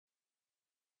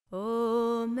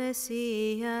Oh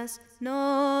Mesías,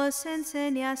 nos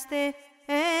enseñaste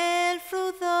el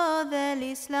fruto del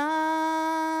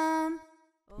Islam.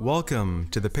 Welcome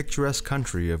to the picturesque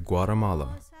country of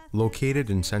Guatemala, located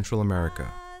in Central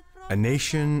America, a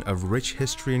nation of rich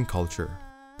history and culture.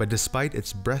 But despite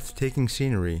its breathtaking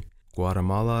scenery,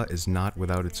 Guatemala is not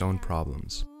without its own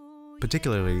problems,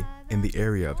 particularly in the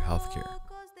area of healthcare.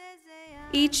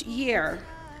 Each year,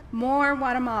 more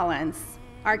Guatemalans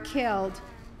are killed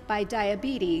by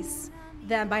diabetes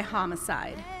than by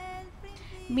homicide.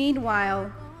 Meanwhile,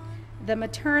 the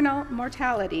maternal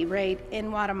mortality rate in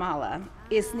Guatemala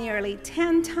is nearly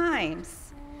 10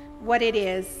 times what it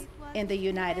is in the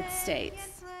United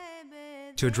States.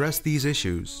 To address these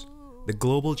issues, the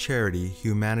global charity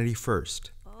Humanity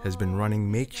First has been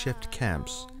running makeshift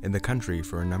camps in the country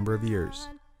for a number of years.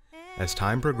 As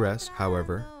time progressed,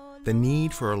 however, the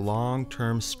need for a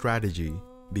long-term strategy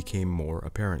became more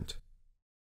apparent.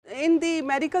 In the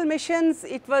medical missions,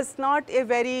 it was not a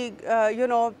very,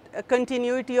 a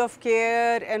continuity of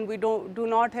care, and we do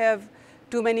not have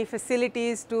too many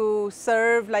facilities to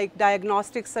serve, like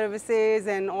diagnostic services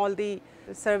and all the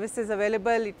services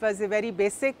available. It was a very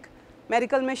basic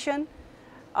medical mission,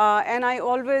 and I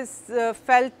always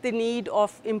felt the need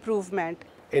of improvement.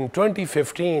 In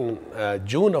 2015,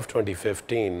 June of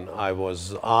 2015, I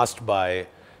was asked by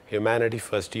Humanity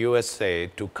First USA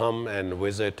to come and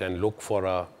visit and look for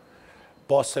a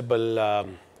possible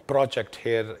project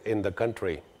here in the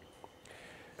country.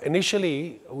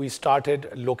 Initially, we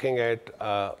started looking at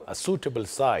a suitable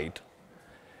site,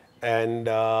 and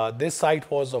this site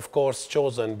was of course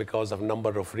chosen because of a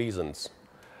number of reasons.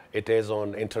 It is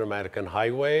on Inter-American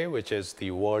Highway, which is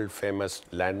the world famous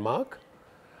landmark,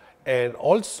 and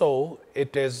also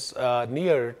it is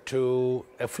near to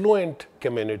affluent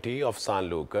community of San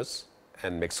Lucas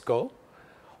and Mexico.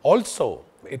 Also,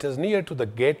 it is near to the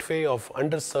gateway of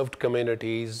underserved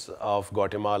communities of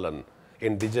Guatemalan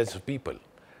indigenous people.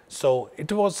 So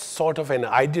it was sort of an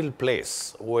ideal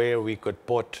place where we could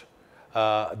put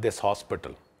this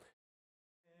hospital.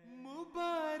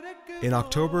 In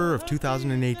October of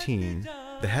 2018,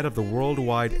 the head of the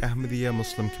worldwide Ahmadiyya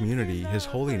Muslim community, His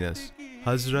Holiness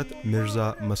Hazrat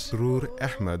Mirza Masroor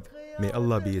Ahmad, may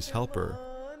Allah be his helper,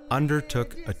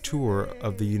 undertook a tour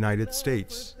of the United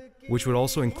States, which would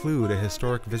also include a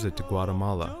historic visit to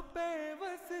Guatemala.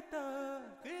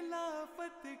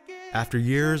 After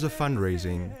years of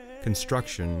fundraising,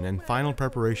 construction, and final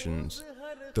preparations,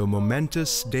 the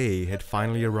momentous day had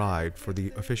finally arrived for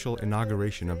the official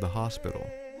inauguration of the hospital.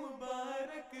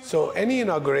 So any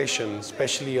inauguration,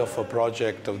 especially of a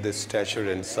project of this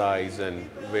stature and size, and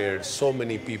where so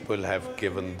many people have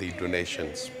given the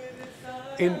donations,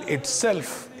 in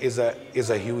itself is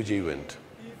a huge event.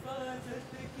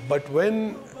 But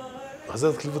when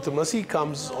Hazrat Khalifatul Masih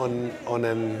comes on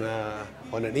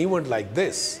an event like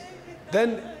this,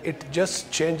 then it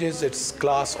just changes its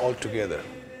class altogether.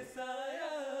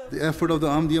 The effort of the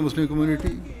Ahmadiyya Muslim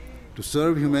community to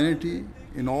serve humanity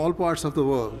in all parts of the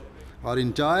world are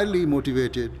entirely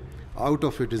motivated out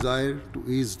of a desire to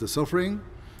ease the suffering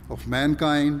of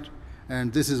mankind,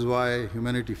 and this is why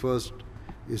Humanity First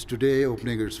is today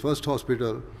opening its first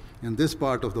hospital in this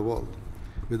part of the world.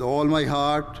 With all my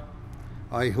heart,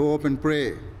 I hope and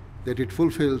pray that it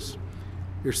fulfills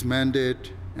its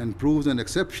mandate and proves an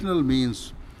exceptional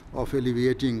means of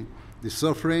alleviating the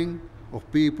suffering of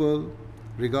people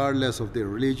regardless of their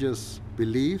religious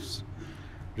beliefs,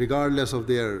 regardless of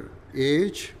their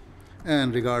age,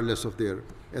 and regardless of their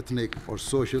ethnic or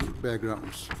social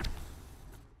backgrounds.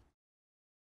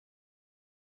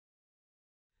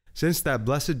 Since that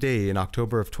blessed day in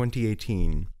October of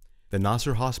 2018, the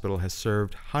Nasir Hospital has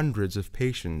served hundreds of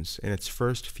patients in its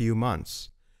first few months,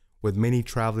 with many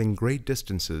traveling great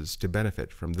distances to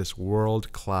benefit from this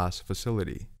world-class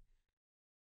facility.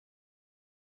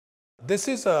 This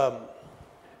is a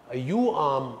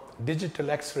U-arm digital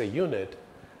X-ray unit,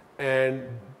 and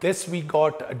this we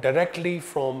got directly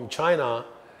from China,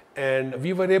 and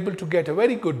we were able to get a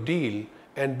very good deal,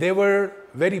 and they were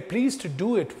very pleased to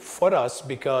do it for us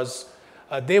because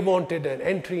they wanted an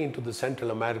entry into the Central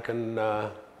American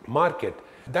market.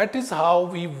 That is how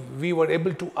we were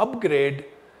able to upgrade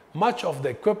much of the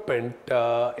equipment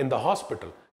in the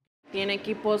hospital. Tiene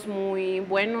equipos muy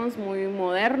buenos, muy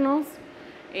modernos,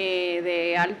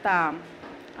 de alta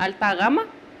gama,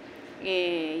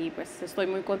 y pues estoy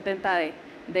muy contenta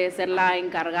de ser la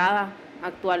encargada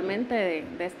actualmente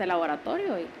de este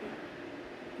laboratorio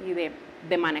y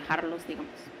de manejarlos, digamos.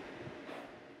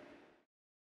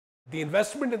 The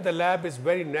investment in the lab is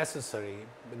very necessary,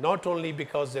 not only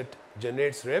because it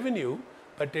generates revenue,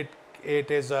 but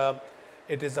it is a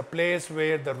It is a place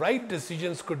where the right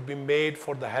decisions could be made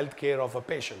for the health care of a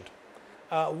patient,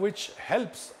 which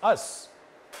helps us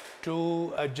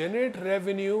to generate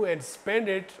revenue and spend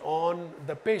it on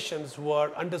the patients who are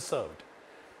underserved.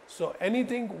 So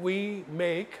anything we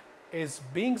make is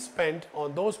being spent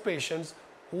on those patients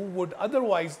who would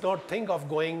otherwise not think of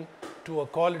going to a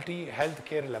quality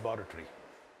healthcare laboratory.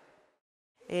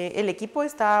 El equipo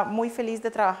está muy feliz de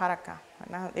trabajar acá,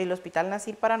 ¿verdad? El Hospital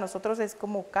Nasir para nosotros es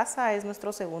como casa, es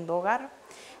nuestro segundo hogar.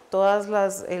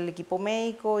 El equipo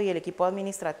médico y el equipo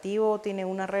administrativo tienen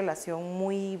una relación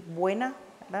muy buena,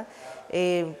 ¿verdad?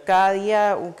 Cada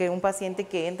día que un paciente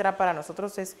que entra para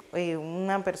nosotros es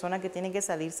una persona que tiene que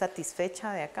salir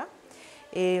satisfecha de acá.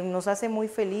 Nos hace muy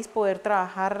feliz poder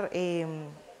trabajar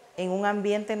en un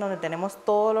ambiente en donde tenemos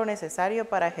todo lo necesario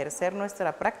para ejercer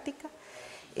nuestra práctica.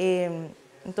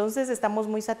 Entonces estamos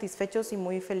muy satisfechos y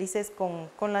muy felices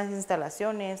con las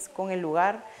instalaciones, con el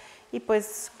lugar y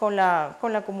pues con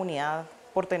la comunidad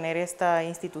por tener esta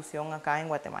institución acá en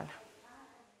Guatemala.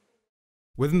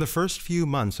 Within the first few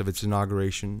months of its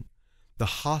inauguration,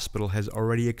 the hospital has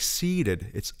already exceeded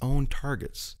its own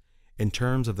targets in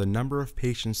terms of the number of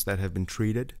patients that have been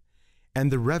treated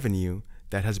and the revenue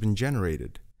that has been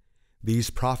generated. These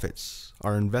profits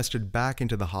are invested back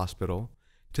into the hospital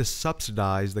to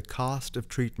subsidize the cost of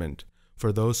treatment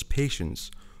for those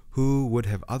patients who would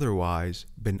have otherwise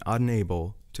been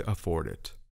unable to afford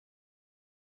it.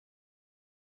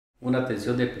 Una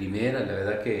atención de primera, la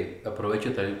verdad que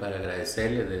aprovecho también para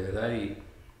agradecerles, de verdad,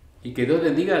 y que Dios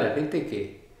bendiga a la gente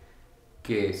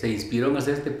que se inspiró en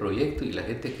hacer este proyecto y la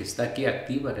gente que está aquí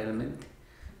activa realmente,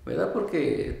 ¿verdad?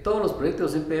 Porque todos los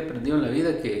proyectos siempre he aprendido en la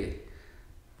vida que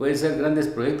pueden ser grandes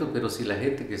proyectos, pero si la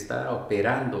gente que está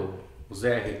operando, o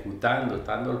sea, ejecutando,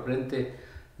 estando al frente,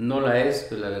 no la es,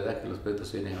 pues la verdad que los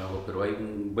proyectos vienen abajo, pero hay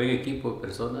un buen equipo de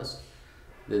personas,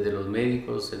 desde los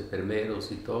médicos,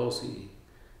 enfermeros y todos, y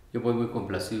yo voy muy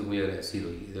complacido, muy agradecido,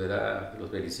 y de verdad los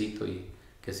felicito y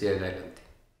que sigan adelante.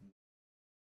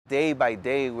 Day by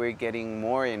day, we're getting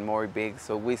more and more big,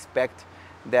 so we expect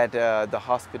that the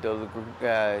hospital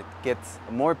gets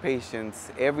more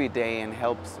patients every day and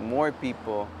helps more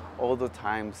people all the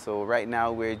time. So right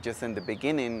now, we're just in the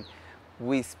beginning.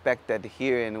 We expect that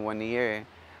here in 1 year,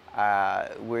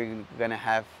 we're going to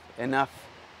have enough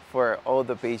for all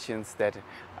the patients that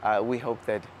we hope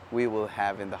that we will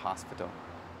have in the hospital.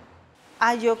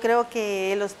 Yo creo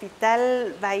que el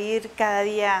hospital va a ir cada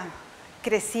día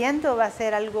creciendo, va a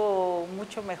ser algo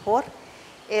mucho mejor.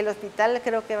 El hospital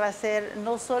creo que va a ser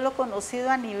no solo conocido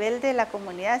a nivel de la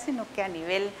comunidad, sino que a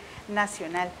nivel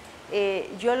nacional.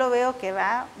 Yo lo veo que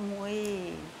va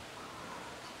muy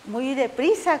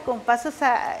deprisa, con pasos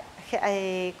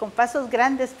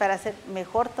grandes para ser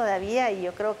mejor todavía, y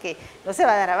yo creo que no se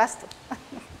va a dar abasto.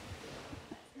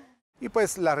 Y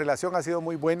pues la relación ha sido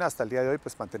muy buena hasta el día de hoy,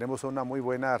 pues mantenemos una muy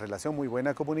buena relación, muy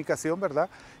buena comunicación, ¿verdad?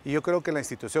 Y yo creo que la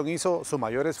institución hizo su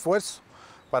mayor esfuerzo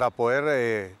para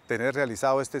poder tener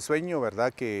realizado este sueño,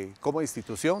 ¿verdad? Que como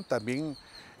institución también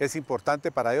es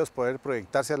importante para ellos poder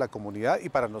proyectarse a la comunidad y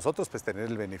para nosotros pues tener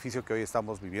el beneficio que hoy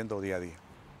estamos viviendo día a día.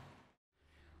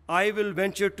 I will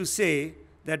venture to say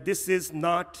that this is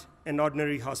not an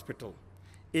ordinary hospital.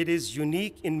 It is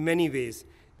unique in many ways.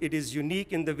 It is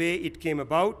unique in the way it came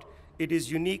about. It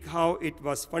is unique how it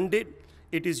was funded.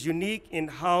 It is unique in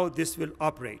how this will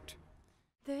operate.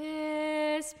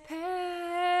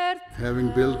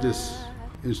 Having built this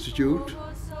institute,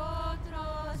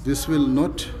 this will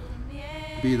not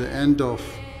be the end of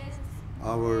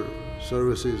our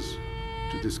services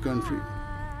to this country.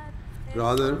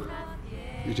 Rather,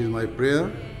 it is my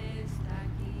prayer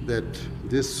that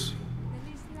this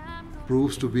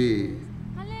proves to be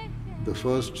the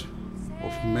first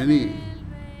of many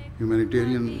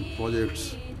humanitarian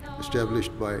projects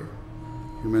established by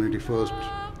Humanity First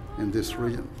in this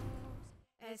region.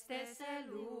 Este es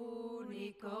el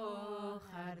único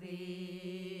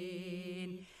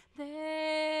jardín.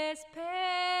 Despertad,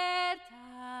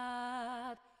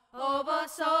 oh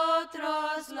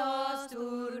vosotros los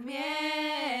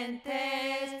durmientes.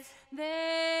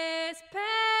 Despertad,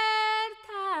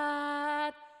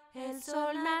 el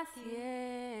sol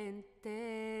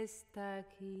naciente está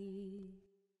aquí.